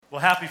Well,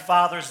 happy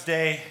Father's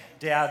Day,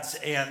 dads.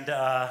 And,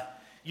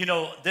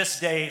 this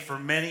day for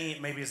many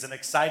maybe is an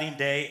exciting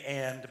day,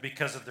 and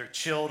because of their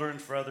children,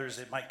 for others,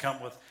 it might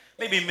come with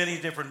maybe many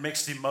different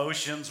mixed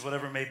emotions,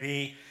 whatever it may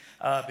be,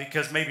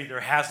 because maybe there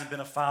hasn't been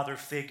a father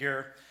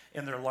figure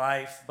in their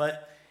life.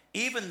 But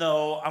even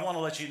though I want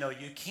to let you know,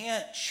 you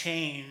can't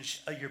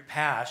change your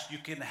past, you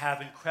can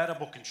have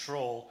incredible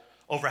control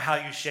over how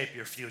you shape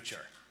your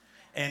future.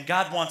 And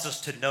God wants us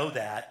to know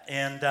that.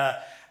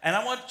 And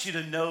I want you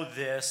to know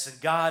this, and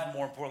God,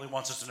 more importantly,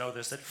 wants us to know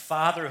this, that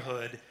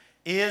fatherhood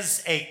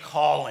is a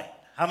calling.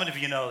 How many of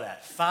you know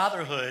that?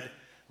 Fatherhood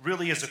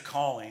really is a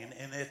calling,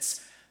 and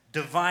it's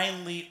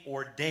divinely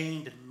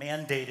ordained and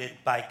mandated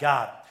by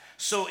God.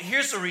 So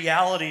here's the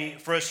reality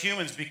for us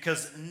humans,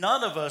 because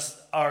none of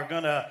us are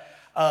going to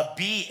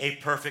be a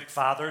perfect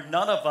father.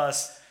 None of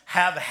us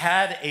have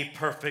had a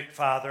perfect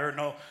father,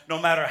 no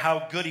matter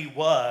how good he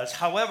was.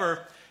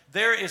 However,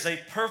 there is a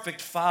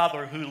perfect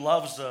Father who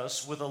loves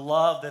us with a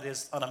love that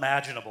is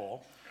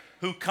unimaginable,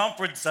 who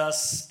comforts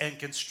us and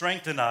can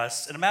strengthen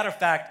us. And a matter of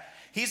fact,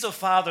 he's a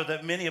Father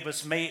that many of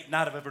us may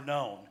not have ever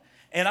known.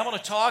 And I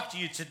want to talk to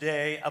you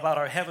today about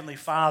our Heavenly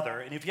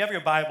Father. And if you have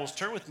your Bibles,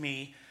 turn with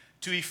me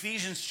to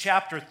Ephesians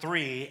chapter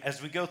 3 as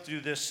we go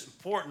through this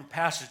important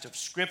passage of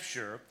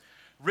Scripture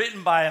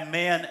written by a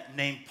man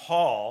named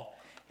Paul.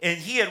 And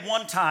he, at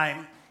one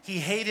time, he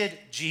hated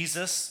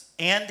Jesus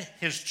and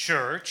his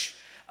church.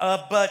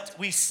 But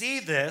we see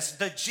this,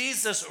 that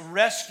Jesus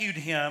rescued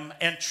him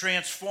and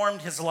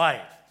transformed his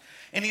life.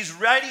 And he's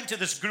writing to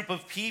this group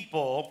of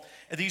people,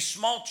 these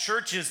small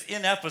churches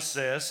in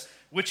Ephesus,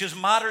 which is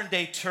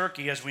modern-day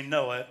Turkey as we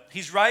know it.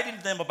 He's writing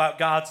to them about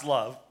God's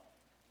love.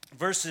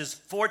 Verses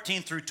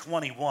 14 through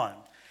 21,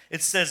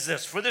 it says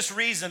this: "For this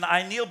reason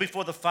I kneel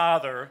before the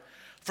Father,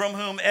 from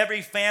whom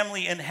every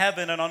family in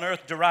heaven and on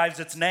earth derives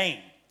its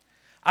name.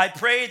 I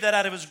pray that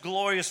out of his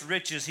glorious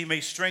riches he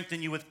may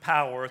strengthen you with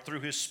power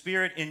through his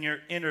Spirit in your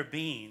inner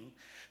being,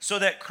 so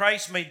that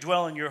Christ may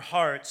dwell in your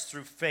hearts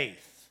through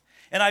faith.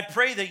 And I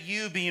pray that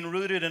you, being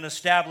rooted and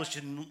established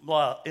in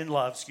love,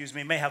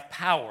 may have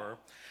power,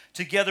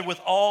 together with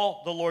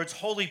all the Lord's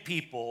holy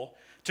people,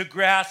 to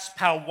grasp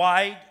how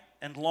wide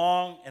and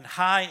long and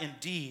high and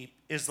deep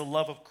is the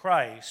love of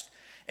Christ,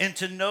 and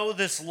to know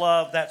this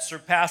love that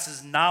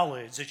surpasses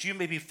knowledge, that you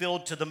may be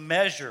filled to the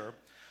measure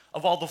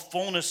of all the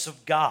fullness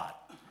of God.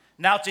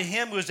 Now to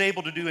him who is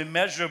able to do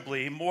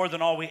immeasurably more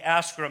than all we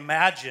ask or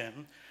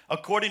imagine,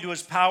 according to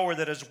his power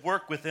that has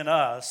worked within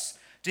us,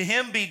 to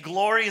him be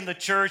glory in the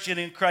church and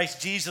in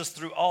Christ Jesus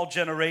through all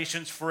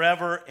generations,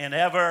 forever and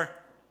ever.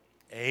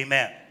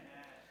 Amen."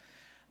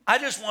 I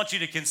just want you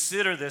to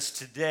consider this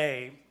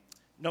today,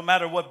 no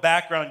matter what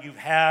background you've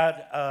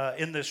had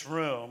in this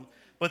room,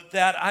 but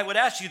that I would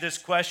ask you this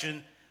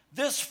question: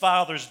 this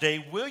Father's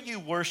Day, will you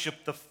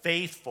worship the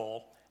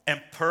faithful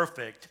and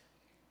perfect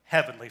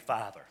Heavenly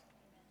Father?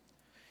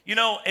 You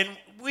know, and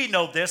we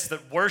know this,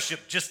 that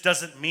worship just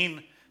doesn't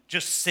mean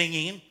just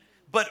singing,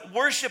 but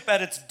worship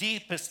at its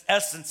deepest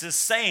essence is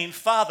saying,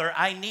 "Father,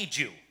 I need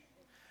you."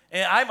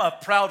 And I'm a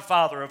proud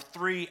father of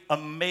 3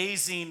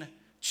 amazing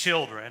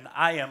children.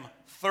 I am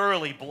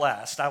thoroughly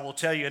blessed, I will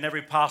tell you, in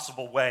every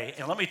possible way.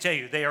 And let me tell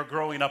you, they are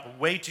growing up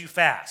way too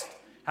fast.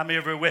 How many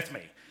of you are with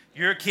me?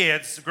 Your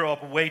kids grow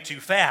up way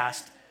too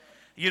fast.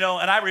 You know,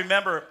 and I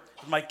remember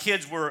my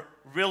kids were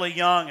really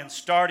young and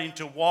starting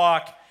to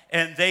walk,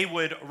 and they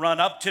would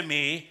run up to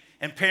me.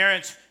 And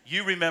parents,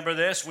 you remember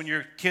this, when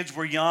your kids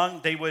were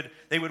young, they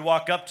would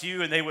walk up to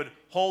you and they would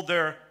hold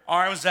their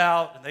arms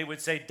out and they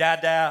would say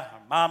 "Dada" or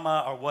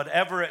 "Mama" or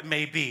whatever it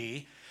may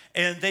be.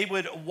 And they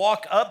would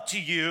walk up to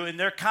you, and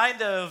they're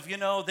kind of,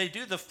 they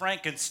do the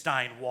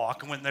Frankenstein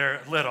walk when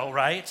they're little,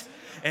 right?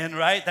 And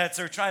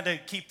they're trying to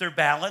keep their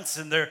balance,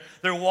 and they're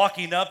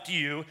walking up to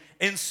you.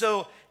 And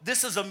so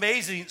this is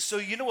amazing. So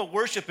you know what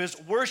worship is?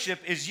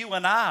 Worship is you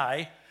and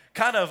I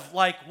kind of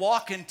like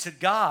walking to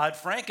God,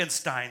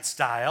 Frankenstein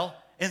style,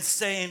 and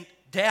saying,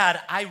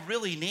 "Dad, I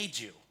really need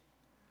you.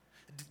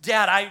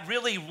 Dad, I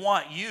really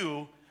want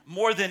you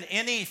more than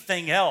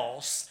anything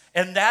else."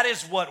 And that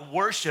is what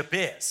worship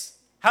is.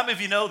 How many of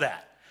you know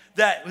that?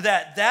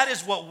 That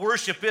is what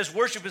worship is.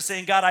 Worship is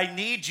saying, "God, I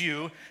need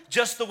you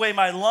just the way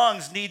my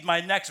lungs need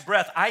my next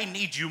breath. I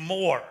need you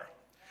more."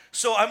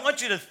 So I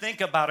want you to think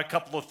about a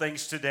couple of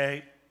things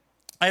today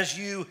as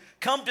you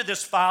come to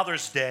this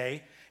Father's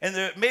Day. And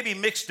there may be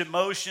mixed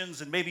emotions,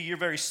 and maybe you're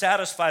very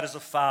satisfied as a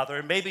father,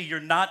 and maybe you're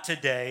not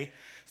today.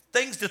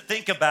 Things to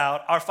think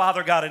about: our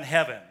Father God in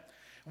heaven.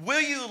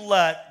 Will you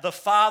let the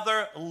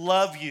Father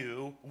love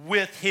you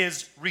with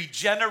his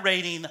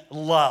regenerating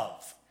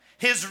love?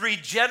 His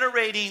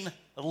regenerating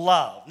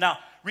love. Now,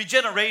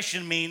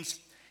 regeneration means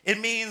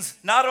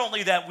not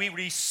only that we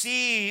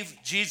receive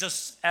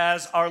Jesus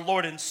as our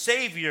Lord and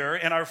Savior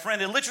and our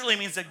friend. It literally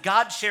means that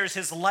God shares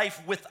his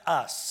life with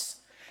us.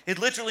 It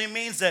literally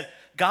means that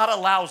God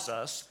allows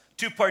us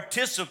to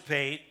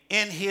participate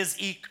in his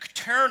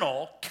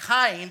eternal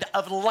kind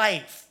of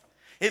life.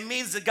 It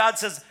means that God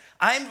says,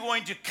 "I'm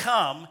going to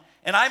come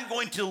and I'm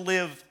going to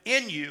live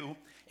in you,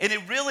 And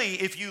it really,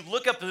 if you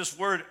look up this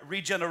word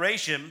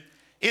regeneration,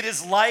 it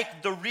is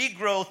like the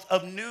regrowth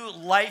of new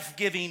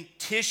life-giving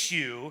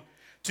tissue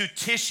to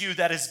tissue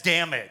that is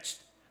damaged.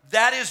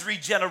 That is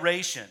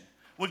regeneration.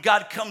 When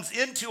God comes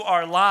into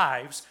our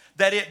lives,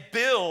 that it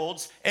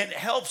builds and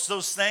helps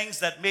those things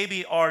that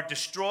maybe are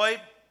destroyed,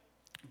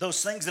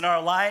 those things in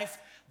our life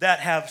that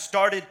have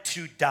started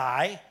to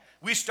die.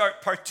 We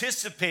start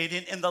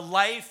participating in the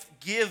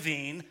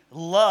life-giving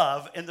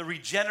love and the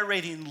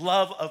regenerating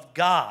love of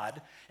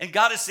God. And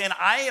God is saying,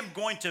 I am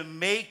going to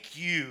make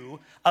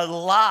you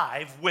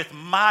alive with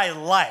my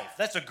life.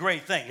 That's a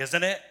great thing,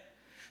 isn't it?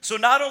 So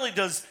not only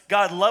does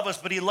God love us,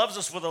 but he loves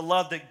us with a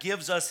love that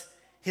gives us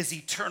his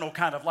eternal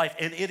kind of life.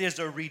 And it is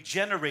a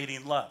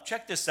regenerating love.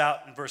 Check this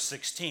out in verse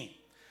 16.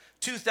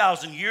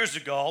 2,000 years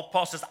ago,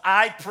 Paul says,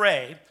 I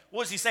pray.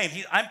 What is he saying?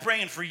 I'm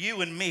praying for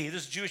you and me.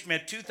 This Jewish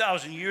man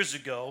 2,000 years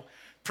ago,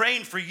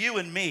 praying for you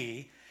and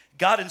me.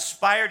 God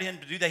inspired him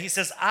to do that. He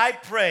says, I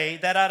pray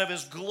that out of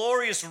his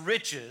glorious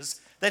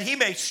riches, that he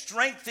may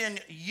strengthen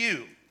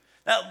you.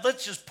 Now,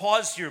 let's just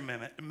pause here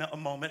a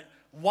moment.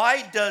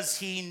 Why does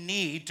he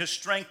need to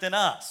strengthen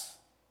us?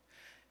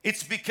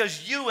 It's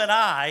because you and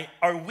I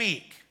are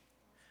weak.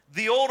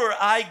 The older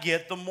I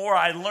get, the more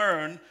I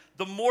learn,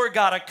 the more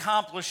God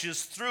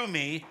accomplishes through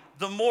me,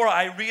 the more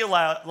I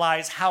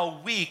realize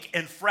how weak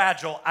and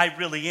fragile I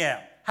really am.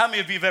 How many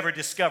of you have ever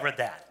discovered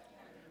that?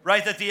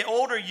 Right? That the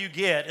older you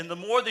get and the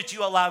more that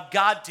you allow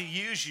God to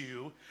use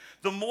you,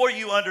 the more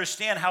you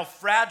understand how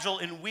fragile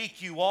and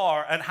weak you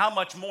are and how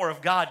much more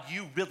of God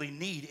you really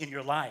need in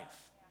your life.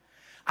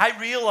 I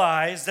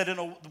realize that in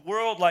a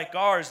world like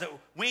ours that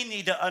we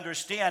need to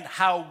understand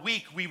how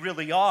weak we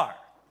really are.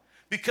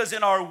 Because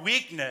in our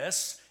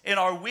weaknesses,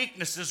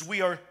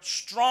 we are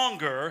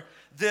stronger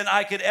than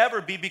I could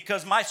ever be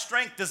because my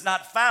strength is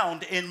not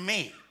found in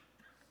me,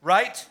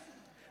 right?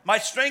 My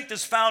strength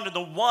is found in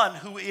the one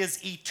who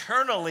is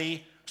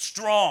eternally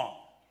strong.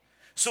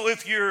 So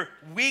if you're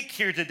weak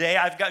here today,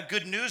 I've got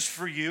good news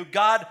for you.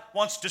 God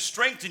wants to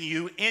strengthen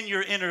you in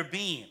your inner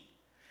being.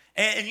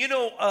 And you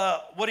know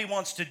what he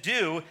wants to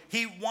do?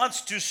 He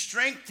wants to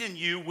strengthen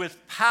you with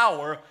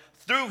power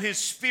through his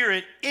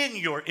Spirit in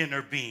your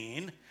inner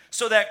being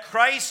so that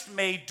Christ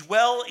may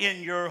dwell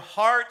in your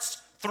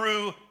hearts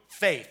through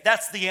faith.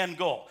 That's the end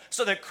goal.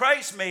 So that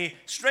Christ may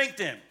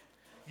strengthen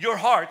your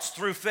hearts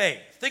through faith.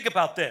 Think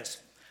about this.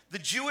 The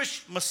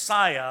Jewish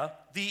Messiah,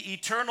 the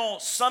eternal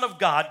Son of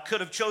God, could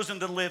have chosen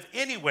to live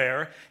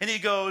anywhere, and he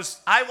goes,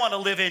 I want to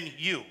live in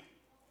you.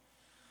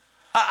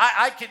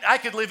 I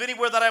could live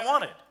anywhere that I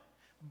wanted.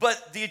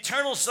 But the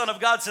eternal Son of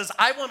God says,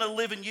 I want to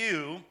live in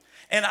you.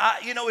 And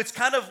it's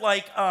kind of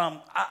like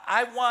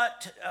I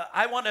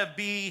want to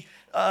be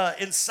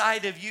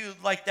inside of you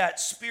like that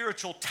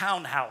spiritual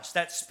townhouse,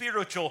 that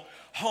spiritual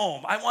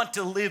home. I want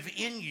to live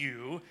in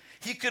you.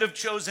 He could have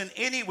chosen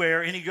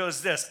anywhere, and he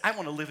goes this, I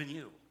want to live in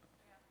you.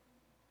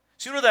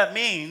 See what that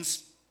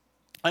means?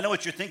 I know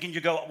what you're thinking. You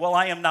go, well,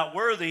 I am not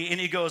worthy. And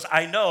he goes,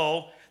 I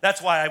know.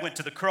 That's why I went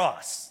to the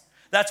cross.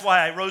 That's why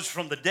I rose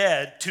from the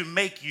dead, to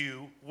make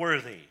you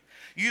worthy.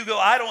 You go,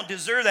 I don't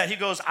deserve that. He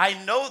goes,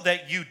 I know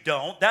that you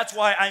don't. That's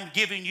why I'm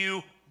giving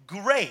you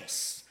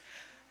grace.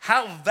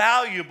 How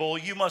valuable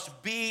you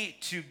must be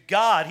to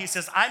God. He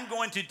says, I'm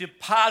going to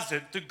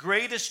deposit the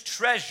greatest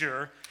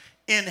treasure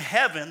in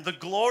heaven, the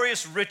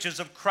glorious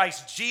riches of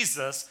Christ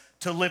Jesus,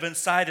 to live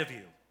inside of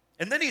you.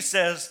 And then he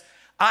says,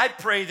 I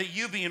pray that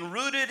you being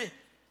rooted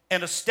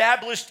and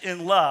established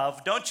in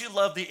love. Don't you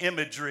love the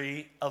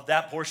imagery of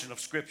that portion of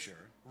Scripture?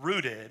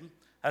 Rooted,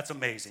 that's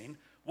amazing.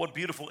 What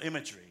beautiful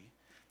imagery.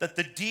 That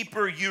the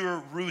deeper your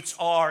roots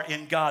are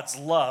in God's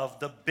love,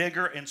 the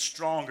bigger and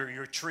stronger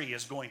your tree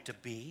is going to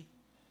be.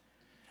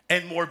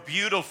 And more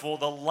beautiful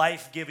the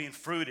life-giving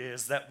fruit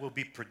is that will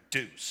be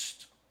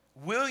produced.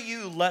 Will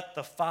you let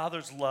the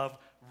Father's love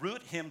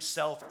root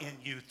himself in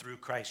you through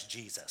Christ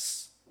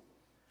Jesus?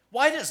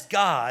 Why does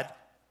God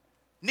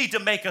need to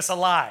make us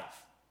alive?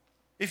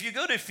 If you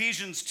go to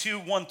Ephesians 2,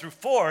 1 through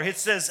 4, it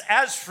says,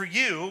 as for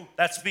you,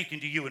 that's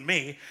speaking to you and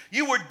me,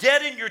 you were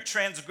dead in your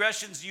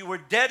transgressions, you were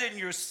dead in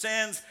your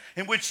sins,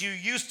 in which you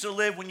used to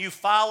live when you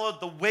followed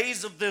the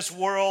ways of this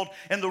world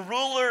and the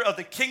ruler of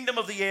the kingdom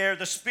of the air,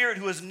 the spirit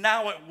who is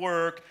now at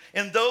work,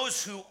 and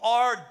those who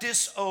are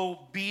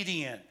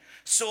disobedient.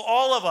 So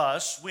all of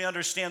us, we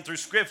understand through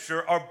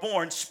Scripture, are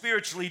born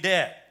spiritually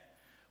dead.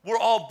 We're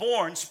all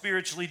born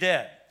spiritually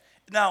dead.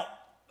 Now,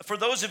 for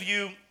those of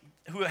you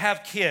who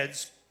have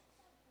kids,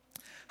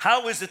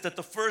 how is it that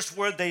the first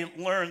word they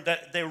learn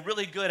that they're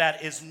really good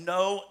at is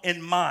know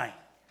and mind?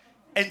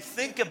 And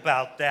think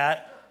about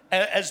that.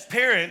 As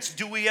parents,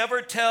 do we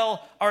ever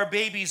tell our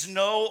babies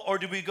no, or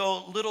do we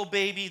go, little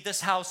baby, this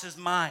house is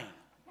mine?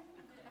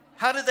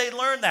 How did they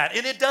learn that?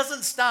 And it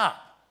doesn't stop.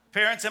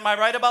 Parents, am I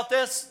right about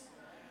this?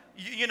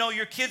 You know,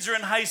 your kids are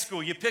in high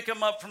school. You pick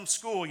them up from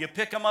school. You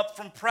pick them up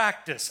from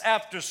practice,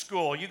 after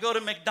school. You go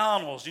to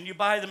McDonald's and you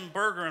buy them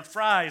burger and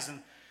fries,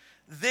 and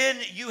then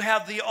you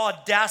have the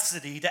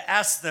audacity to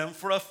ask them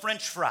for a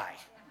French fry.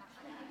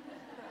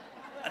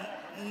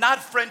 Not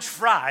French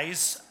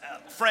fries,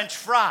 French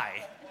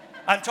fry.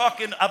 I'm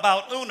talking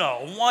about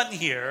uno, one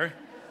here.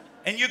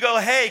 And you go,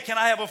 hey, can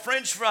I have a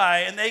French fry?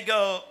 And they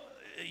go,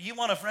 you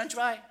want a French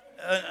fry?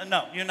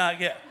 No, you're not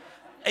yet.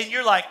 And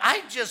you're like,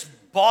 I just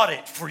bought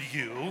it for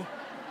you.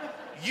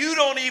 You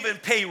don't even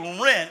pay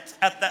rent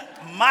at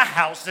my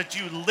house that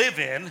you live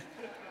in.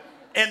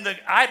 And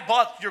I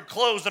bought your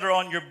clothes that are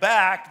on your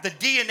back. The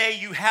DNA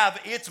you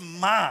have, it's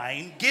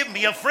mine. Give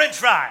me a French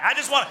fry. I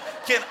just want,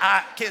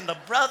 can the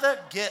brother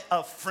get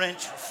a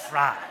French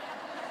fry?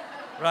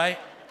 Right?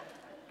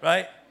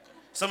 Right?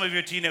 Some of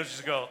your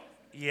teenagers go,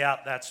 yeah,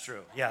 that's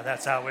true. Yeah,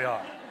 that's how we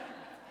are.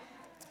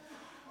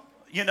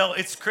 You know,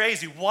 it's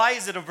crazy. Why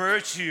is it a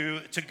virtue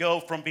to go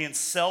from being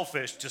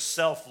selfish to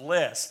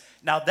selfless?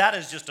 Now, that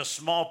is just a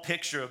small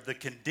picture of the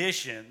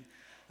condition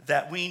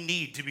that we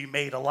need to be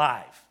made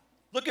alive.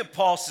 Look at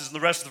Paul says in the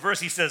rest of the verse.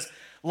 He says,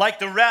 like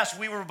the rest,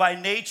 we were by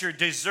nature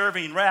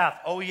deserving wrath.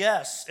 Oh,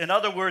 yes. In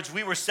other words,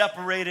 we were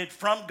separated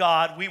from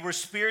God. We were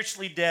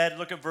spiritually dead.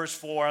 Look at verse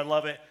 4. I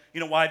love it. You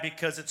know why?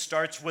 Because it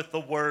starts with the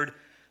word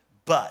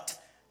but.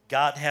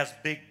 God has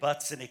big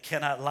butts and he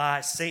cannot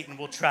lie. Satan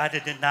will try to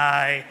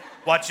deny.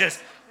 Watch this.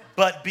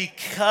 But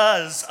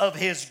because of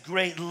his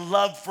great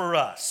love for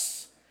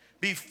us,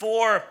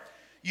 before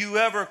you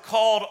ever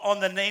called on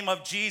the name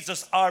of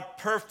Jesus, our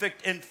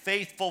perfect and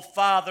faithful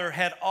Father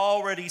had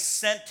already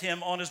sent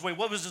him on his way.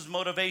 What was his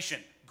motivation?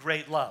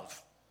 Great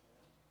love.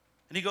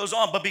 And he goes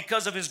on, but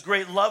because of his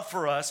great love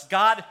for us,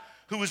 God,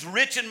 who is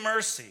rich in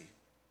mercy.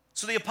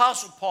 So the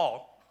Apostle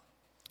Paul,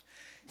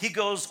 he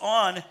goes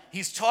on,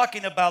 he's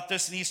talking about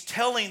this and he's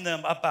telling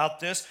them about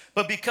this,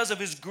 but because of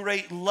his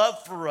great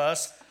love for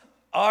us,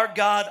 our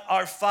God,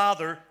 our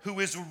Father,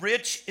 who is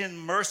rich in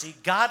mercy,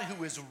 God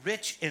who is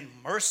rich in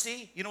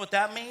mercy, you know what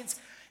that means?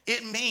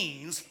 It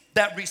means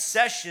that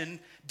recession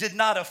did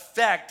not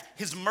affect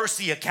his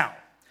mercy account.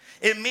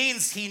 It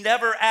means he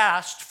never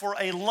asked for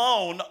a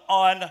loan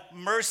on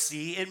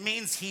mercy. It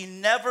means he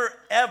never,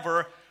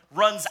 ever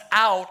runs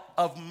out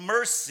of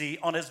mercy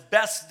on his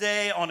best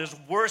day, on his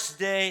worst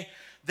day,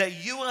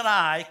 that you and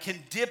I can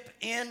dip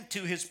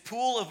into his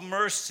pool of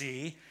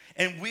mercy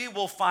and we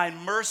will find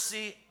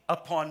mercy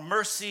upon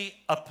mercy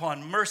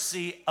upon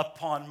mercy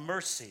upon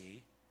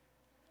mercy.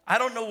 I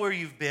don't know where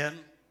you've been.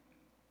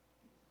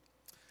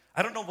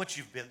 I don't know what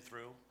you've been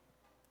through.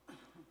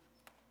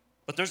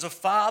 But there's a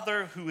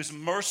Father who is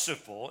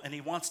merciful and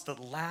he wants to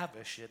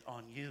lavish it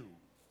on you.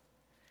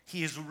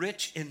 He is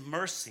rich in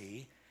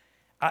mercy.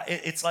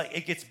 It's like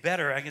it gets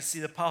better. I can see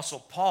the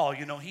Apostle Paul,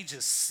 you know, he's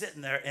just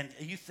sitting there and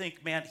you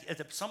think, man,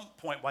 at some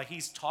point while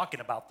he's talking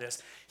about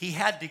this, he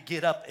had to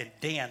get up and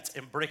dance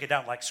and break it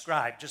down like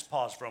scribe. Just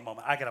pause for a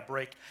moment. I got to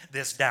break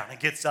this down. He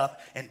gets up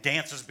and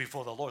dances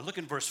before the Lord. Look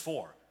in verse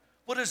 4.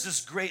 What does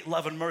this great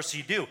love and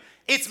mercy do?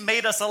 It's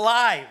made us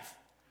alive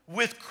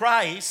with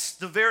Christ,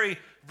 the very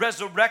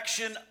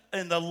resurrection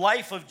and the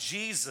life of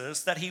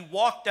Jesus that he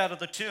walked out of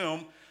the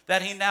tomb,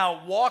 that he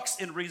now walks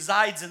and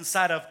resides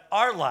inside of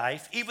our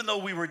life, even though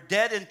we were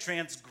dead in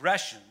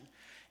transgression.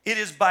 It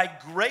is by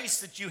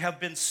grace that you have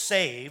been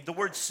saved. The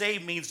word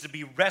saved means to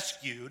be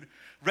rescued.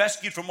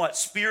 Rescued from what?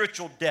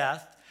 Spiritual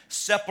death,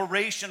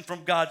 separation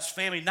from God's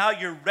family. Now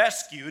you're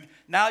rescued.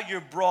 Now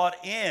you're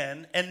brought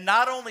in. And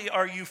not only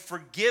are you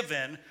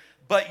forgiven,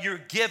 but you're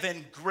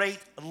given great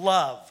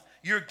love.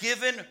 You're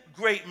given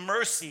great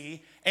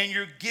mercy, and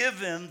you're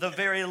given the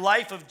very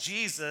life of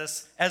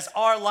Jesus as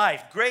our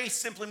life. Grace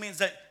simply means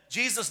that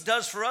Jesus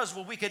does for us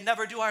what we could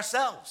never do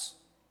ourselves.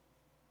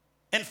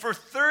 And for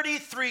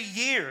 33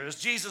 years,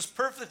 Jesus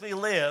perfectly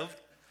lived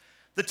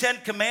the 10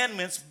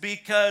 Commandments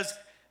because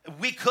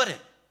we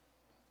couldn't.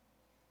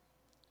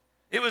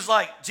 It was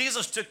like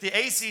Jesus took the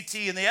ACT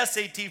and the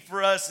SAT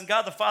for us, and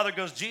God the Father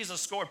goes,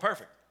 Jesus scored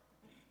perfect.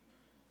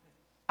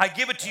 I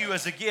give it to you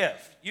as a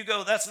gift. You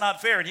go, that's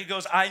not fair. And he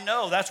goes, I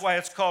know. That's why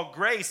it's called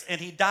grace.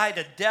 And he died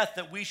a death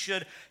that we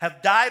should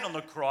have died on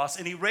the cross.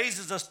 And he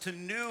raises us to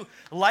new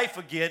life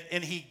again.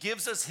 And he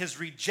gives us his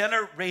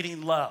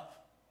regenerating love.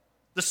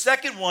 The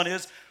second one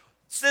is,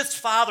 this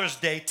Father's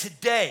Day,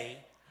 today,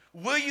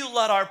 will you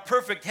let our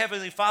perfect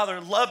Heavenly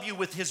Father love you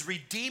with his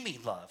redeeming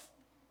love?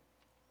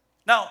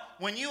 Now,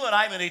 when you and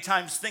I many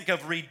times think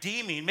of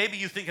redeeming, maybe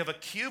you think of a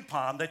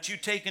coupon that you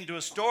take into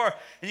a store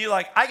and you're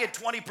like, I get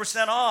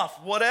 20%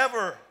 off,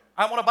 whatever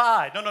I want to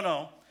buy.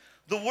 No.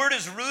 The word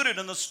is rooted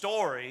in the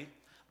story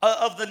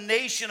of the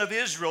nation of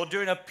Israel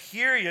during a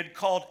period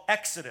called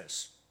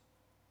Exodus.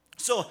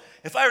 So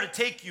if I were to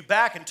take you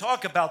back and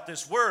talk about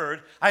this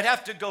word, I'd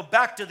have to go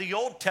back to the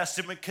Old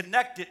Testament,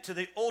 connect it to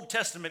the Old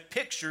Testament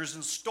pictures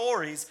and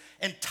stories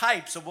and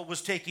types of what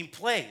was taking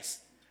place.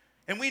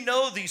 And we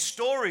know these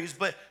stories,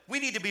 but we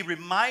need to be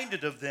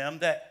reminded of them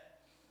that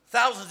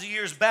thousands of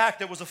years back,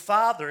 there was a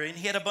father, and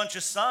he had a bunch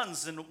of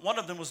sons, and one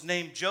of them was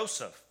named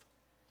Joseph.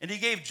 And he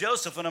gave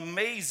Joseph an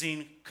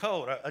amazing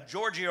coat, a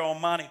Giorgio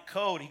Armani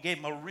coat. He gave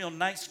him a real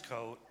nice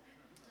coat.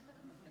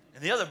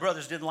 And the other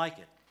brothers didn't like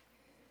it.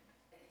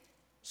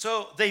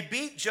 So they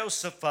beat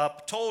Joseph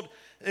up, told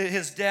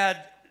his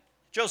dad,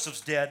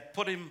 Joseph's dad,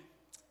 put him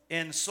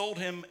and sold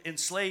him in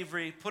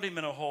slavery, put him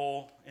in a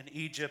hole in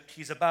Egypt.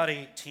 He's about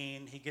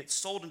 18. He gets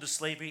sold into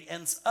slavery,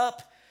 ends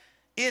up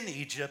in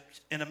Egypt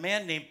in a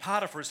man named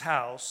Potiphar's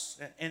house.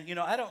 And you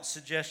know, I don't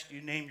suggest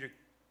you name your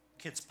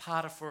kids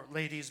Potiphar,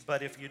 ladies,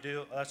 but if you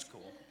do, that's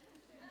cool.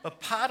 But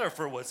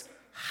Potiphar was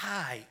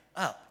high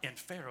up in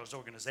Pharaoh's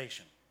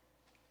organization.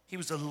 He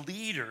was a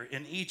leader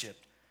in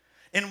Egypt.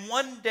 And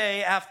one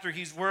day after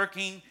he's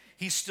working,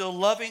 he's still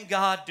loving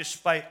God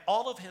despite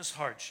all of his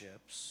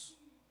hardships.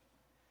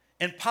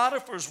 And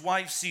Potiphar's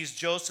wife sees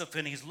Joseph,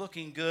 and he's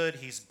looking good.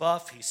 He's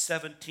buff. He's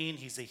 17.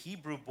 He's a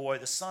Hebrew boy.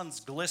 The sun's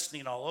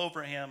glistening all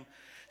over him.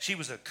 She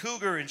was a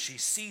cougar, and she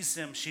sees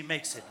him. She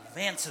makes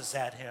advances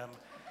at him.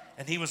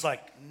 And he was like,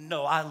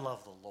 no, I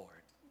love the Lord.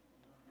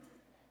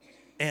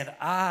 And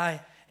I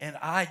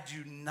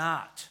do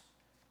not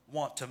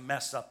want to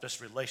mess up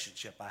this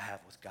relationship I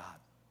have with God.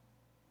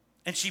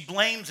 And she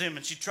blames him,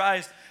 and she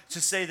tries to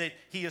say that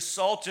he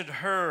assaulted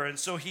her. And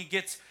so he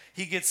gets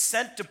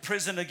sent to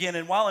prison again,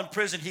 and while in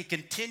prison, he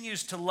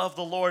continues to love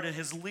the Lord, and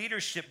his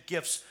leadership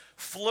gifts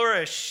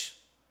flourish.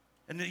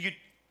 And you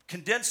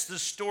condense the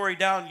story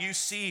down, you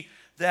see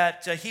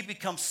that he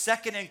becomes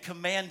second in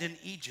command in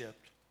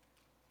Egypt.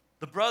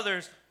 The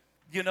brothers,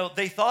 you know,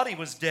 they thought he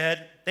was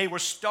dead. They were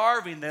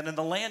starving then in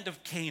the land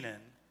of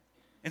Canaan.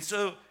 And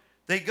so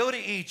they go to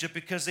Egypt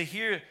because they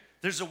hear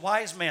there's a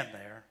wise man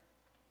there.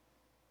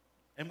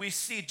 And we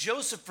see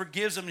Joseph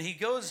forgives him, and he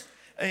goes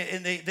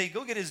and they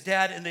go get his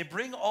dad, and they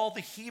bring all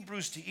the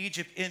Hebrews to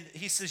Egypt. And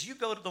he says, you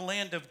go to the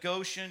land of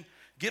Goshen,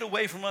 get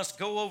away from us,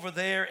 go over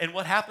there. And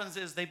what happens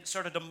is they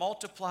started to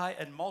multiply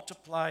and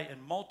multiply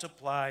and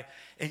multiply.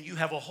 And you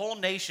have a whole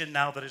nation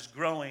now that is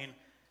growing.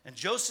 And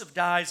Joseph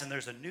dies, and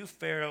there's a new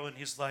Pharaoh. And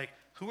he's like,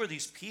 who are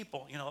these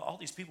people? You know, all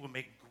these people would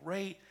make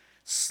great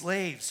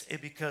slaves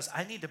because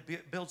I need to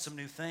build some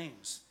new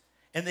things.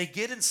 And they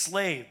get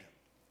enslaved.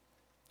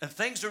 And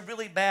things are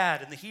really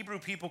bad, and the Hebrew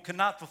people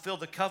cannot fulfill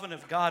the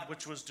covenant of God,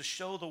 which was to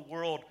show the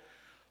world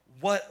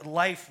what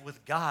life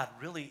with God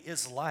really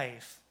is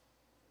life.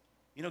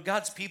 You know,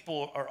 God's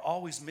people are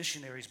always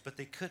missionaries, but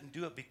they couldn't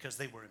do it because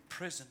they were in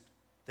prison,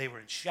 they were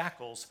in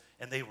shackles,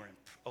 and they were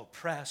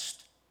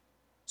oppressed.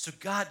 So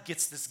God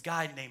gets this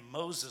guy named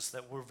Moses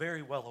that we're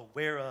very well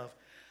aware of,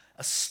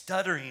 a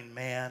stuttering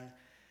man,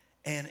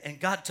 and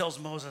God tells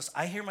Moses,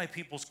 I hear my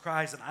people's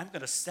cries, and I'm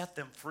going to set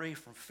them free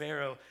from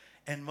Pharaoh.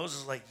 And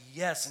Moses is like,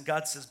 yes. And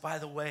God says, by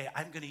the way,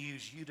 I'm going to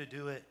use you to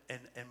do it.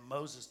 And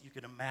Moses, you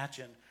can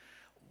imagine,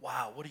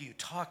 wow, what are you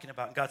talking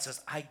about? And God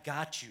says, I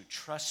got you.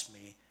 Trust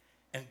me.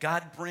 And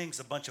God brings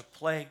a bunch of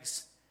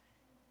plagues.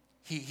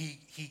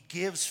 He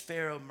gives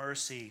Pharaoh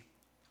mercy.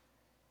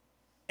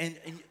 And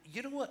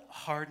you know what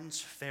hardens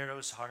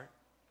Pharaoh's heart?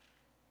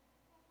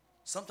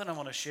 Something I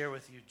want to share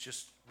with you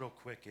just real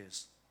quick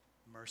is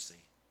mercy.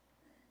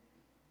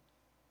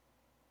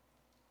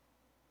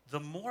 The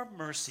more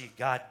mercy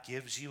God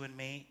gives you and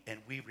me and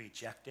we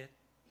reject it,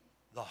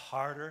 the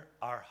harder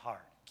our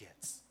heart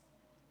gets.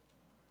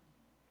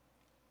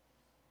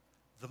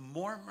 The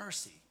more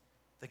mercy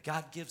that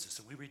God gives us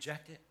and we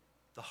reject it,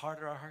 the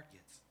harder our heart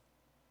gets.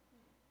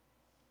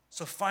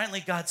 So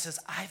finally God says,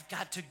 I've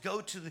got to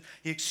go to the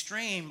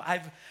extreme.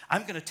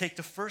 I'm going to take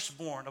the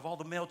firstborn of all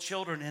the male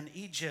children in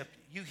Egypt.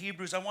 You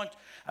Hebrews, I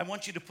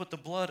want you to put the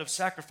blood of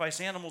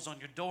sacrifice animals on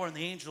your door, and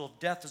the angel of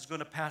death is going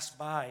to pass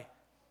by.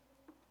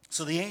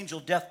 So the angel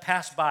of death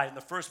passed by, and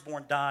the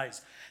firstborn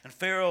dies. And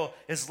Pharaoh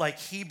is like,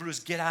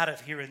 Hebrews, get out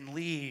of here and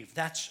leave.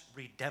 That's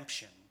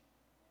redemption.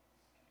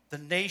 The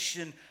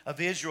nation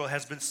of Israel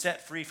has been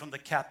set free from the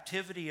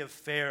captivity of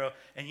Pharaoh.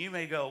 And you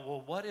may go,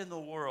 well, what in the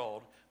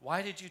world?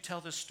 Why did you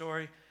tell this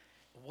story?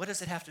 What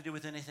does it have to do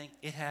with anything?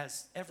 It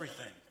has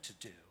everything to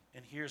do.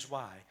 And here's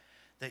why.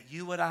 That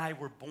you and I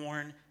were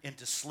born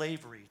into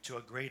slavery to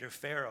a greater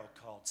Pharaoh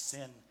called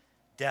sin,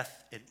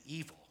 death, and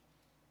evil.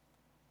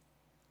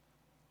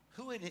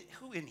 Who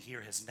in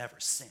here has never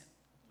sinned?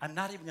 I'm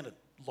not even going to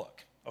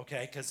look,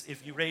 okay? Because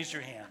if you raise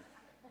your hand,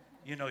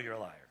 you know you're a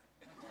liar.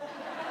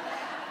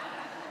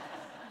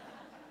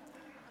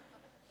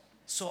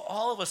 So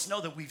all of us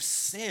know that we've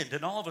sinned,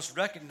 and all of us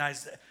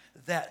recognize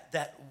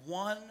that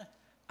one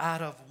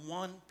out of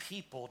one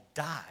people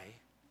die.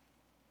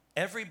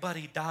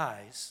 Everybody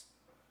dies.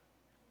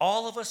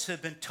 All of us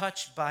have been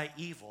touched by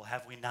evil,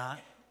 have we not?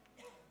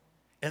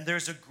 And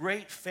there's a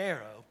great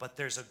Pharaoh, but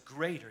there's a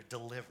greater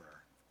deliverer.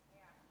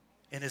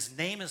 And his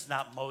name is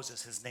not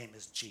Moses, his name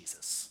is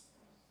Jesus.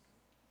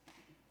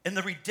 In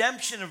the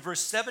redemption of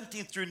verse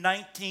 17 through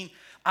 19,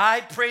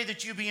 I pray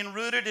that you, being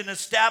rooted and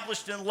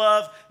established in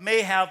love,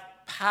 may have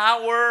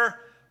power.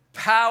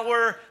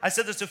 I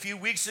said this a few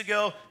weeks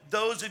ago.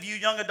 Those of you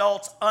young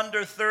adults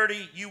under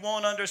 30, you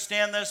won't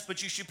understand this,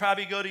 but you should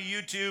probably go to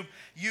YouTube.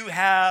 You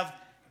have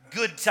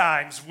Good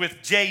Times with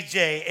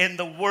JJ, and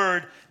the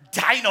word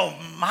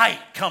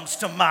dynamite comes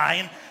to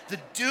mind. The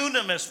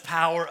dunamis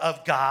power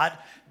of God.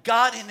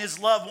 God in his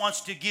love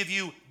wants to give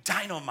you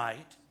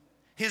dynamite.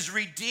 His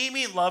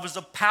redeeming love is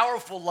a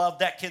powerful love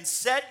that can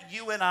set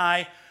you and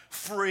I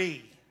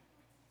free.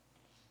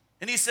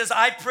 And he says,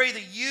 I pray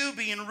that you,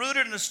 being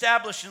rooted and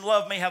established in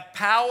love, may have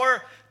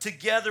power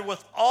together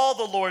with all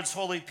the Lord's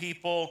holy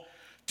people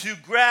to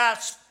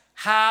grasp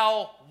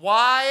how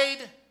wide,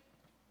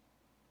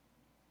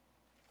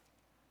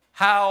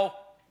 how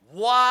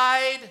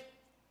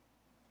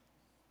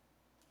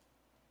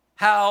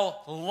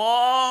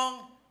long,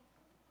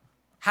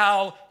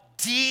 how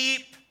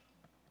deep.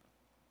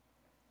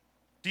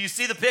 Do you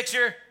see the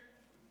picture?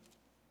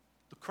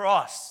 The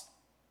cross.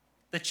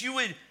 That you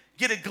would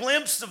get a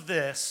glimpse of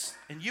this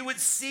and you would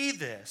see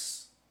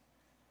this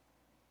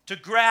to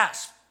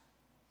grasp.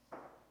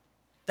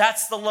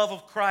 That's the love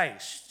of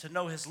Christ, to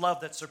know his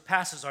love that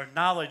surpasses our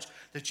knowledge,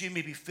 that you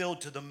may be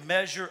filled to the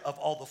measure of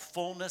all the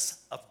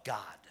fullness of God.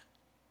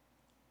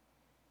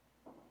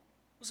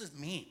 What does it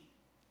mean?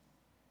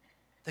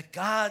 That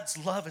God's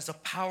love is a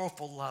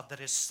powerful love that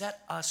has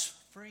set us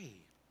free.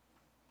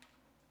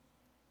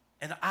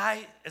 And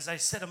I, as I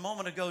said a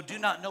moment ago, do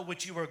not know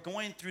what you are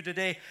going through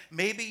today.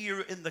 Maybe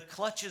you're in the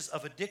clutches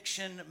of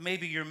addiction.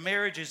 Maybe your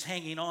marriage is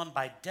hanging on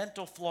by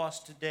dental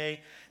floss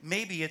today.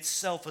 Maybe it's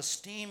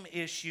self-esteem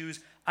issues.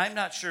 I'm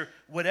not sure.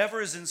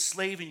 Whatever is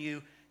enslaving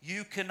you,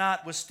 you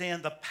cannot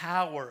withstand the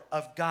power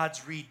of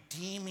God's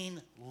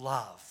redeeming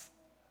love.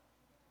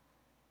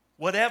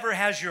 Whatever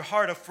has your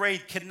heart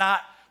afraid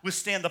cannot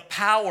withstand the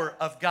power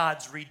of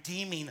God's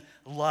redeeming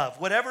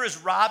love. Whatever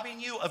is robbing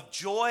you of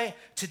joy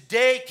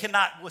today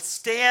cannot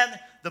withstand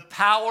the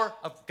power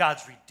of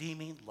God's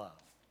redeeming love.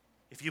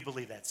 If you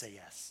believe that, say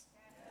yes.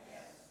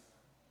 Yes.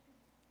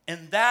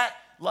 And that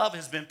love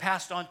has been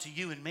passed on to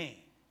you and me.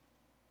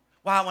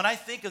 Wow, when I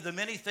think of the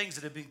many things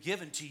that have been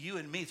given to you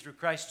and me through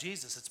Christ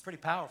Jesus, it's pretty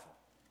powerful.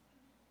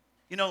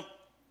 You know,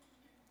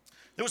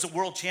 there was a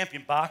world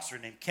champion boxer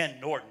named Ken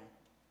Norton,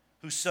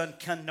 whose son,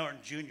 Ken Norton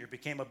Jr.,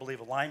 became, I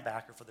believe, a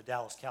linebacker for the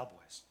Dallas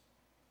Cowboys.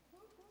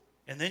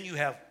 And then you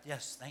have,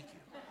 yes, thank you.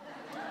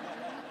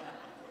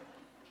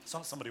 I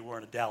saw somebody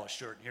wearing a Dallas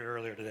shirt here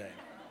earlier today.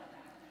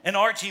 And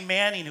Archie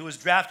Manning, who was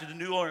drafted to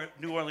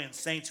New Orleans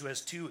Saints, who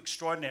has two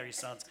extraordinary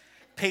sons,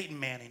 Peyton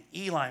Manning,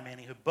 Eli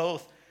Manning, who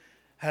both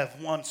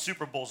have won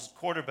Super Bowls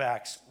as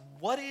quarterbacks.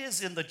 What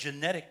is in the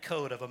genetic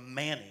code of a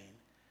Manning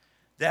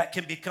that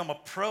can become a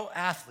pro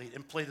athlete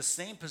and play the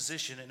same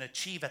position and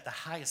achieve at the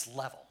highest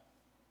level?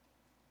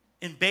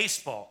 In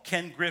baseball,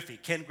 Ken Griffey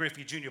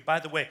Jr. By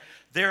the way,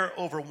 there are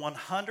over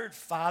 100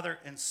 father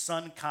and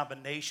son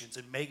combinations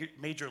in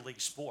major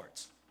league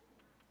sports.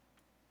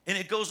 And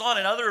it goes on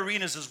in other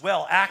arenas as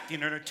well,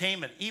 acting,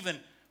 entertainment. Even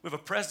we have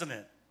a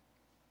president,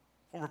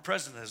 former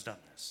president has done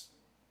this.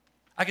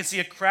 I can see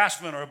a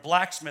craftsman or a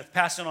blacksmith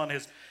passing on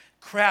his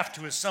craft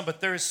to his son, but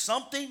there is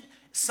something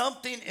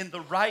in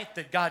the right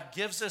that God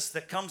gives us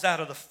that comes out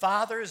of the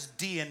Father's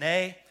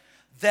DNA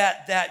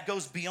that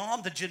goes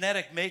beyond the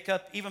genetic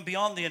makeup, even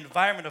beyond the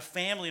environment of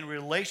family and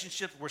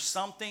relationships, where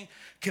something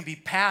can be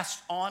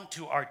passed on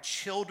to our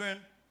children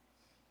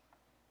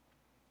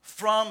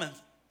from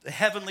the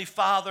Heavenly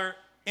Father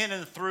in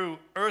and through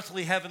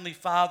earthly Heavenly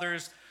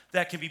Fathers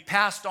that can be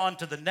passed on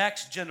to the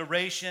next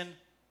generation.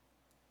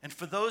 And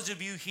for those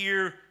of you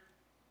here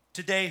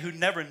today who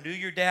never knew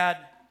your dad,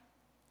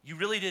 you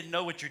really didn't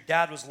know what your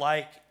dad was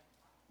like,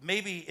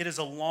 maybe it is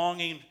a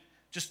longing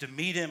just to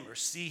meet him or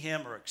see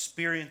him or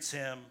experience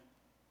him.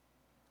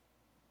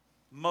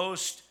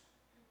 Most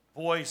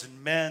boys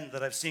and men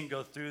that I've seen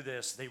go through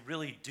this, they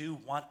really do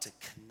want to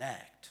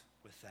connect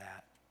with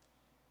that.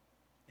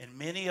 And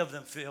many of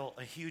them feel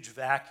a huge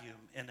vacuum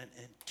and an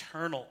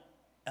internal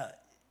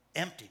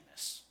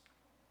emptiness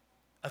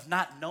of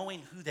not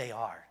knowing who they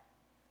are.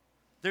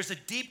 There's a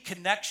deep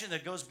connection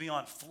that goes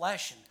beyond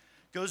flesh and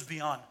goes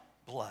beyond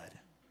blood.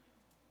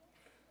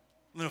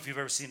 I don't know if you've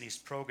ever seen these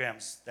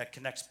programs that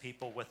connects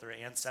people with their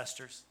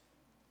ancestors.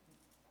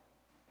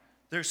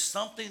 There's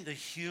something the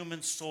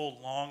human soul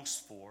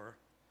longs for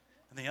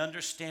and the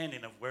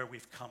understanding of where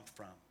we've come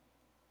from.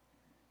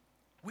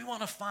 We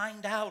want to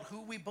find out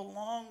who we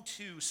belong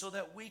to so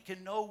that we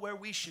can know where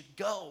we should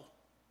go.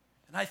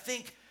 And I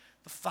think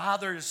the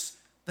fathers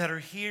that are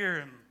here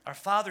and our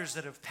fathers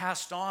that have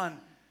passed on,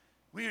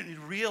 we need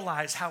to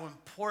realize how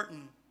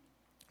important.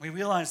 We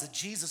realize that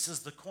Jesus is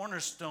the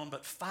cornerstone,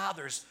 but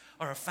fathers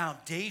are a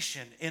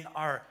foundation in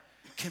our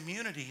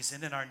communities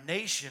and in our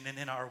nation and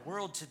in our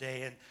world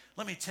today. And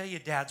let me tell you,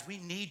 dads, we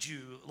need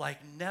you like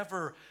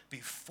never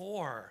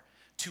before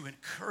to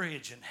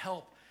encourage and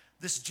help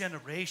this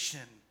generation,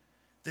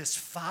 this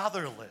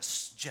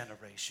fatherless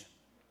generation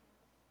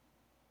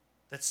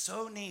that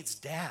so needs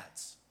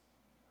dads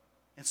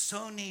and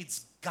so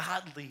needs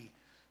godly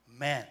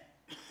men.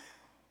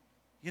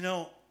 You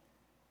know,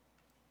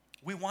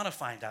 we want to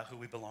find out who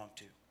we belong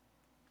to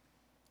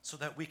so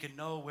that we can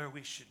know where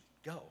we should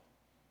go.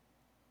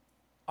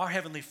 Our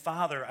Heavenly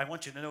Father, I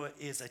want you to know,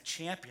 is a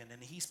champion,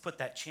 and He's put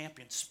that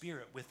champion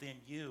spirit within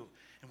you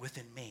and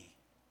within me.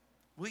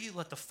 Will you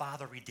let the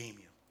Father redeem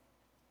you?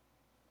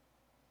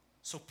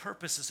 So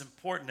purpose is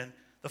important, and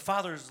the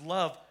Father's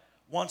love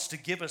wants to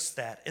give us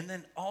that. And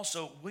then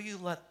also, will you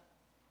let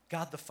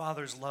God the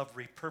Father's love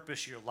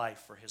repurpose your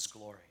life for His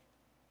glory?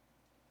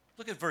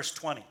 Look at verse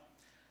 20.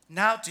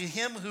 Now to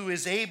him who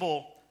is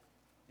able,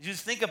 you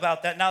just think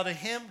about that. Now to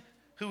him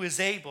who is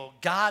able,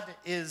 God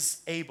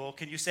is able.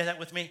 Can you say that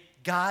with me?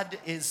 God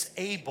is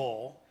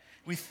able.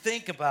 We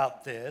think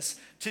about this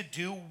to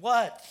do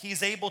what?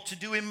 He's able to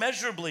do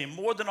immeasurably,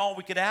 more than all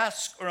we could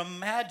ask or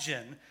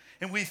imagine.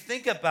 And we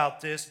think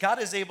about this,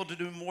 God is able to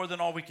do more than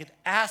all we could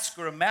ask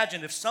or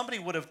imagine. If somebody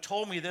would have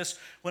told me this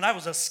when I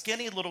was a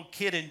skinny little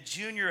kid in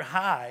junior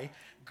high,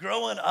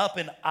 growing up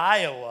in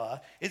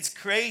Iowa, it's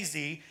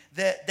crazy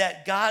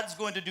that God's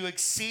going to do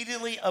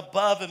exceedingly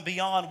above and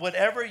beyond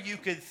whatever you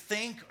could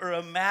think or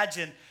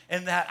imagine,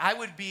 and that I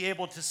would be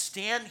able to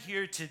stand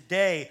here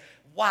today.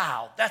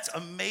 Wow, that's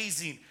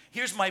amazing.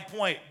 Here's my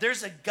point.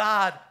 There's a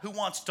God who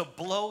wants to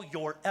blow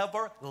your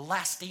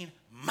everlasting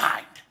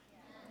mind.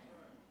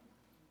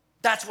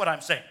 That's what I'm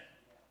saying.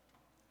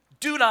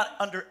 Do not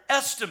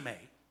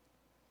underestimate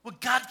what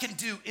God can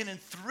do in and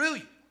through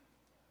you,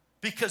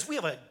 because we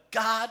have a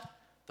God,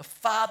 the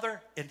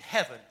Father in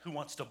heaven, who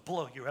wants to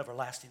blow your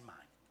everlasting mind.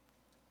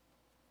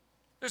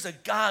 There's a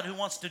God who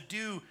wants to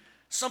do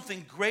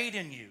something great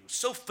in you,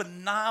 so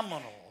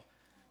phenomenal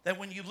that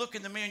when you look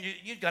in the mirror,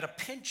 you got to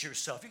pinch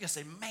yourself. You got to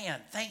say,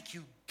 man, thank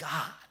you,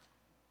 God.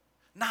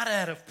 Not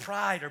out of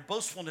pride or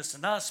boastfulness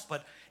in us,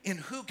 but in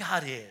who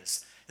God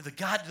is and the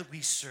God that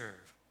we serve.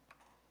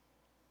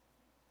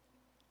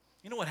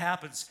 You know what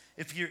happens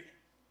if you're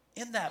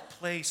in that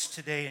place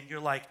today and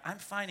you're like, I'm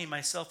finding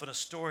myself in a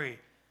story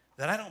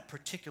that I don't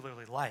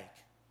particularly like?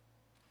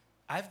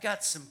 I've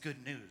got some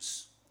good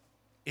news.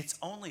 It's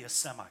only a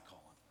semicolon.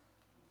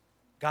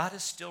 God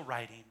is still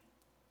writing,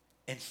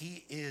 and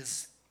he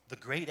is the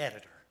great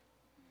editor,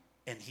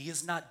 and he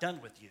is not done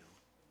with you.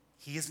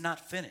 He is not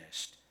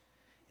finished.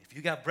 If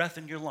you got breath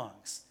in your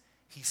lungs,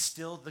 he's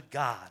still the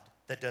God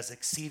that does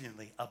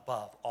exceedingly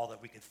above all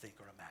that we could think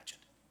or imagine.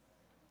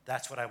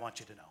 That's what I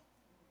want you to know.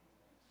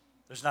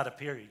 There's not a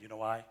period. You know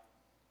why?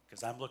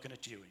 Because I'm looking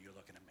at you and you're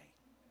looking at me.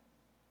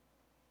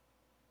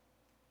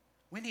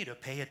 We need to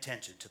pay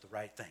attention to the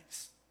right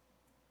things.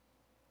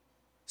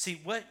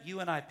 See, what you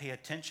and I pay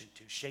attention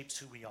to shapes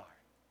who we are.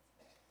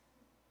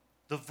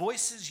 The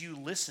voices you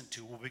listen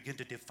to will begin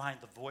to define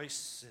the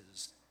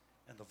voices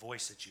and the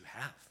voice that you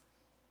have.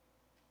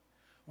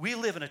 We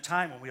live in a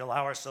time when we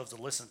allow ourselves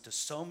to listen to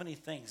so many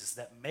things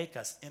that make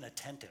us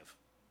inattentive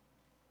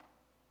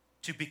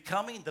to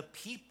becoming the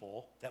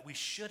people that we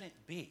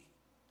shouldn't be.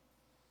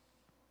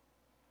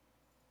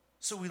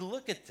 So we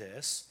look at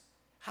this.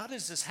 How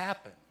does this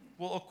happen?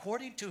 Well,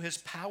 according to his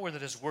power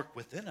that has worked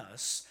within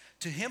us,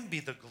 to him be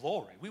the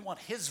glory. We want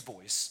his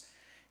voice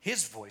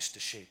to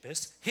shape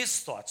us, his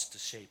thoughts to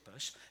shape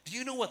us. Do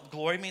you know what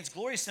glory means?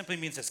 Glory simply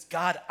means this: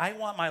 God, I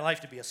want my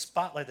life to be a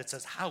spotlight that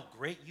says how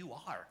great you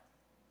are.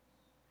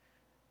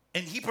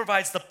 And he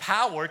provides the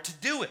power to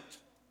do it.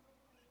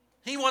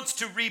 He wants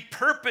to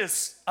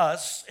repurpose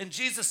us. And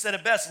Jesus said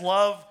it best: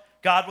 love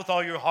God with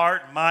all your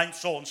heart, mind,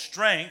 soul, and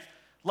strength.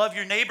 Love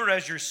your neighbor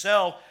as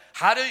yourself.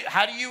 How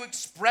do you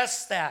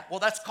express that? Well,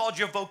 that's called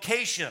your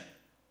vocation,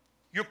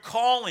 your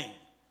calling.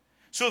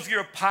 So if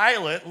you're a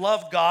pilot,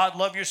 love God,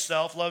 love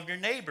yourself, love your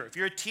neighbor. If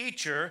you're a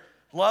teacher,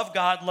 love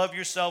God, love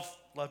yourself,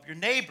 love your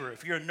neighbor.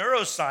 If you're a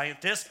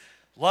neuroscientist,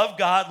 love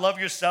God, love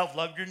yourself,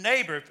 love your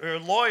neighbor. If you're a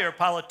lawyer,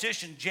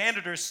 politician,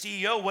 janitor,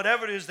 CEO,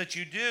 whatever it is that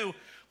you do,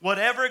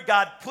 whatever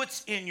God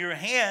puts in your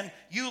hand,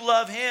 you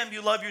love him,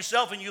 you love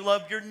yourself, and you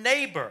love your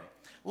neighbor.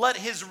 Let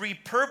his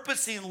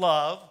repurposing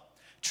love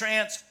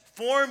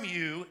transform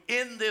you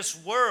in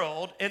this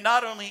world, and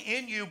not only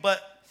in you,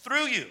 but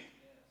through you.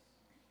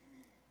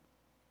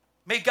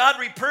 May God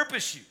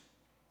repurpose you.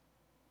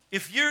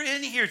 If you're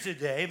in here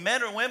today,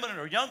 men or women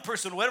or young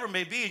person, whatever it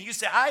may be, and you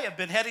say, I have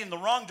been heading in the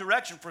wrong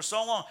direction for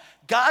so long,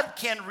 God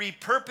can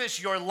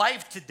repurpose your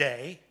life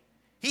today.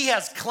 He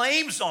has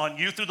claims on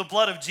you through the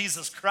blood of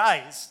Jesus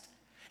Christ,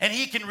 and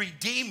he can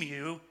redeem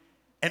you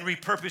and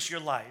repurpose your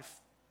life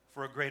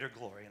for a greater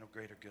glory and a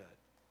greater good.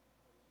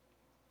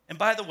 And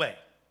by the way,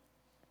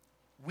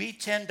 we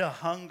tend to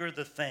hunger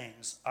the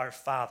things our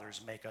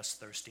fathers make us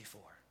thirsty for.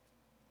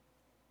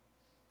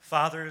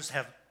 Fathers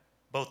have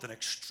both an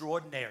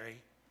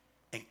extraordinary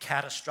and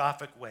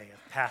catastrophic way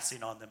of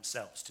passing on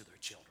themselves to their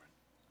children.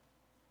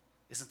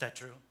 Isn't that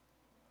true?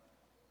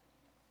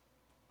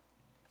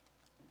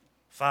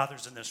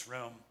 Fathers in this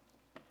room,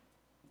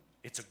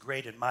 it's a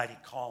great and mighty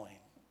calling.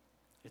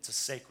 It's a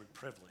sacred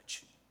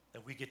privilege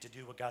that we get to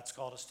do what God's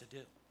called us to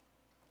do.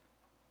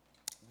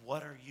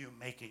 What are you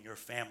making your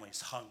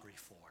families hungry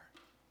for?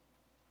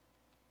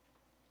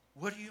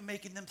 What are you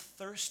making them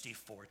thirsty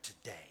for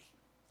today?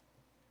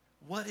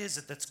 What is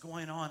it that's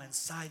going on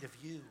inside of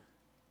you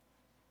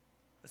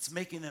that's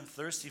making them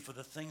thirsty for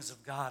the things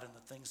of God and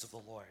the things of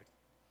the Lord?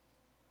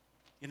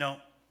 You know,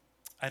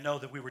 I know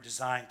that we were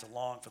designed to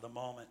long for the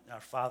moment.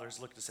 Our fathers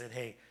looked and said,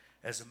 hey,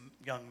 as a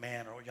young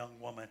man or a young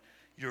woman,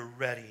 you're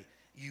ready.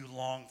 You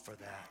long for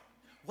that.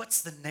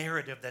 What's the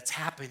narrative that's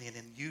happening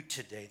in you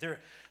today? There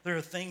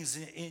are things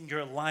in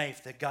your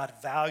life that God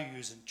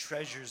values and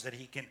treasures that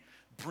he can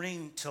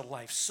bring to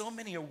life. So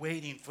many are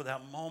waiting for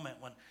that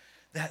moment when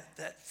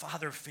that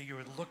father figure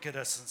would look at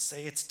us and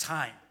say, it's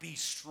time, be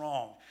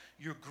strong.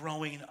 You're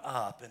growing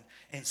up,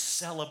 and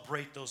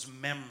celebrate those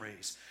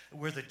memories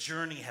where the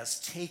journey has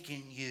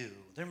taken you.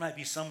 There might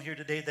be some here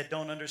today that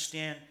don't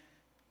understand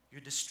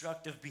your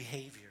destructive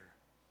behavior.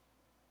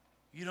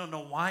 You don't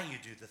know why you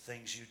do the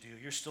things you do.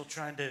 You're still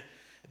trying to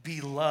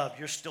be loved.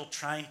 You're still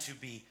trying to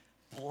be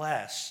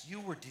blessed. You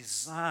were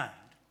designed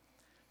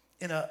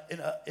in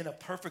a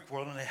perfect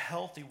world, in a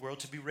healthy world,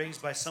 to be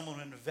raised by someone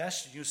who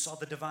invested in you, saw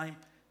the divine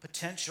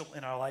potential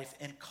in our life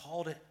and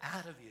called it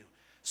out of you.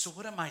 So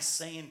what am I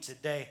saying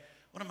today?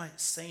 What am I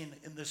saying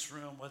in this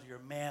room, whether you're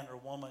a man or a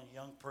woman, a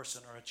young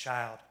person or a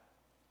child?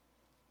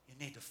 You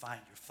need to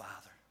find your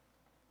Father.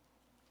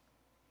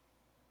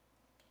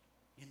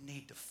 You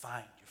need to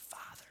find your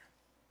Father.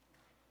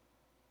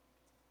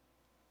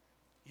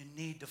 You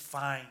need to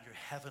find your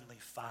Heavenly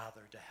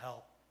Father to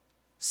help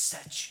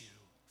set you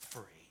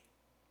free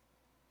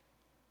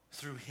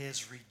through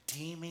His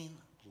redeeming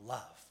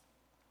love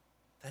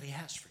that He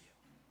has for you.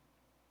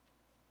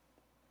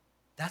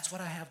 That's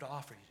what I have to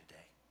offer you today.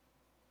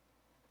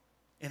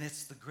 And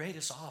it's the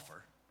greatest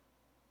offer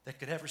that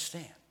could ever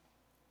stand.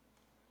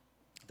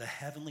 The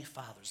Heavenly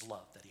Father's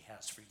love that He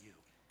has for you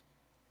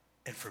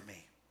and for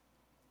me.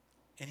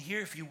 And here,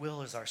 if you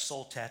will, is our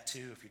soul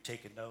tattoo. If you're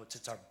taking notes,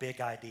 it's our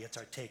big idea. It's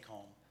our take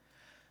home.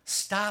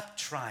 Stop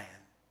trying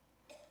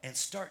and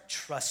start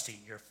trusting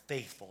your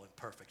faithful and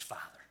perfect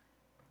Father.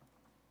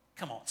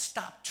 Come on,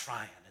 stop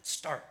trying and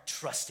start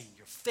trusting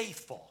your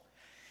faithful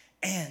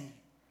and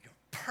your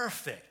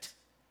perfect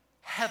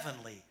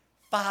Heavenly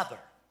Father,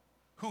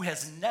 who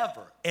has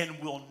never and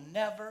will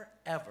never,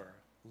 ever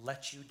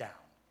let you down,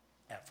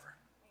 ever.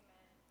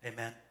 Amen.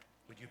 Amen.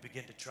 Would you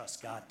begin to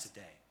trust God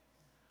today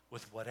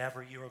with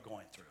whatever you are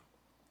going through,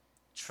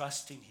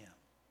 trusting Him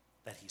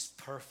that He's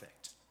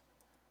perfect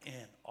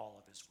in all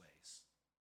of His ways.